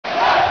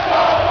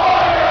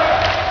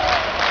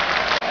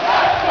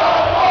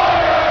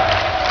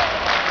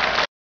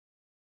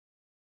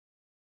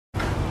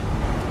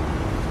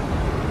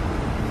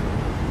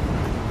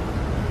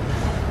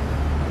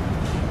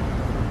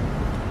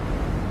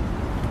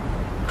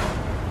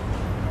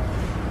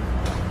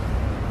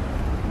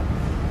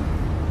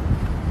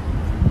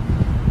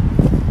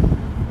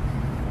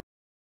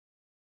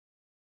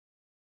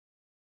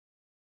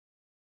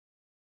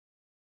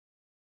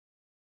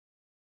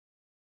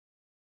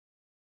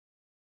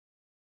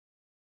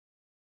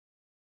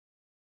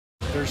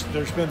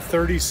There's been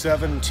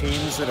 37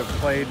 teams that have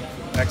played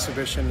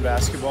exhibition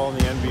basketball in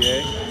the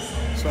NBA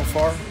so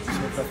far.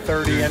 So the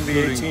 30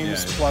 NBA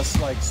teams plus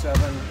like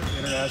 7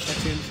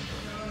 international teams.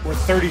 We're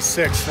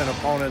 36th in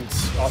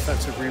opponents'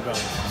 offensive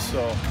rebounds.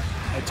 So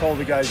I told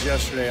the guys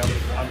yesterday,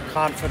 I'm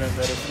confident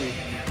that if we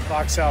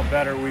box out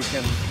better, we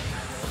can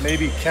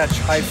maybe catch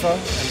Haifa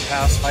and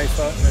pass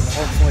Haifa, and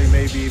hopefully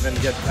maybe even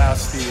get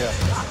past the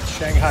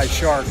Shanghai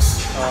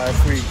Sharks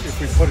if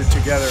we put it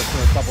together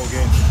for a couple of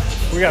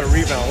games. We got to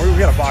rebound. We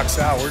got to box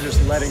out. We're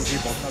just letting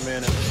people come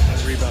in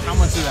and rebound. How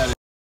much of that is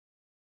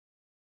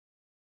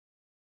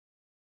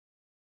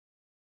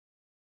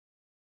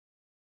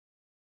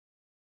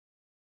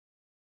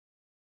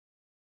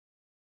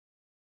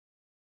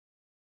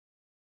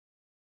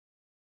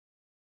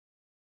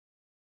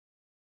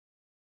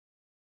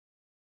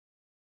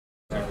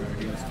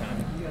he was kind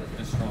of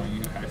destroying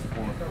you guys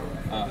for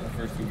the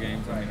first 2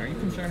 games? I mean, are you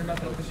concerned about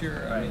that this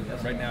year? I mean,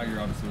 right now you're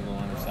obviously a little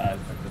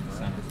undersized with the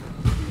center.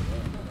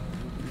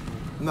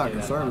 I'm not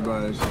concerned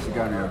about it. It's just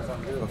got to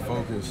be a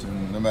focus,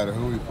 and no matter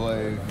who we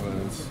play,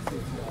 whether it's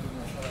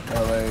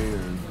LA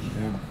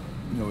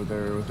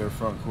or with their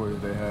front court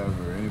that they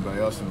have, or anybody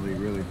else in the league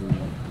really who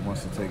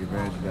wants to take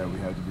advantage of that, we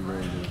have to be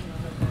ready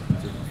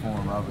to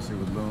perform. Obviously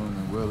with Loon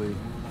and Willie,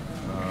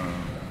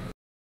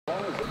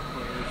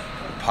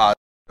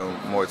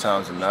 more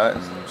times than not,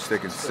 and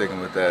sticking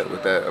with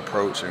that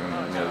approach,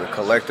 and the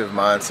collective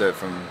mindset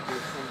from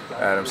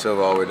Adam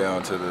Silver all the way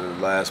down to the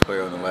last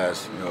player on the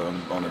last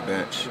on the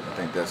bench. I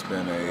think that's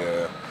been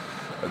a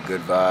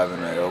good vibe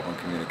and an open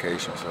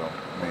communication. So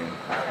I mean,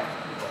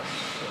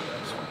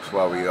 that's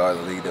why we are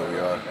the league that we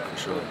are, for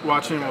sure.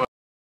 Watching what?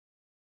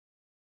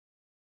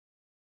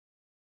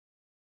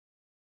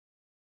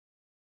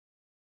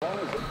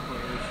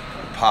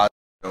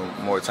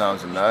 More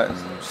times than not, and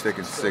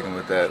sticking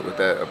with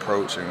that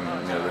approach,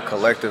 and the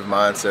collective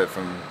mindset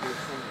from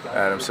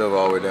Adam Silver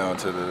all the way down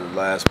to the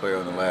last player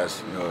on the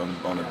last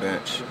on the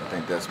bench. I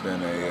think that's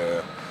been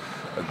a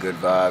good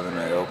vibe and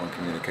an open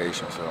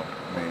communication. So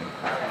I mean,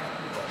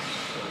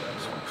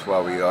 that's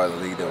why we are the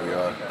league that we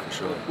are, for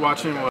sure.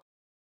 Watching what?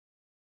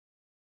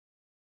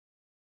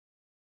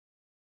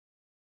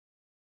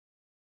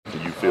 Do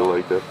you feel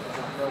like that?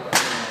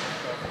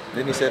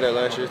 Didn't he say that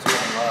last year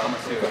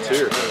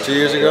too? 2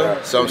 years ago?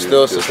 So I'm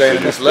still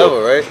sustaining this level,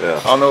 right? Yeah.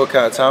 I don't know what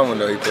kind of time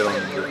window he put on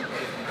me.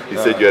 He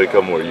said you had a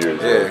couple more years.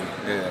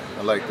 Yeah,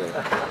 I like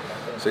that.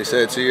 So he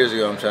said 2 years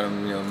ago, I'm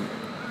trying to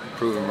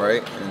prove him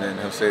right, and then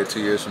he'll say it 2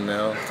 years from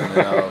now, and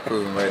then I'll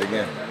prove him right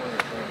again.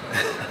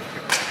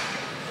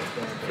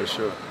 For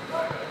sure.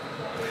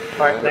 All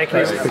right, thank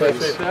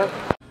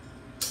you.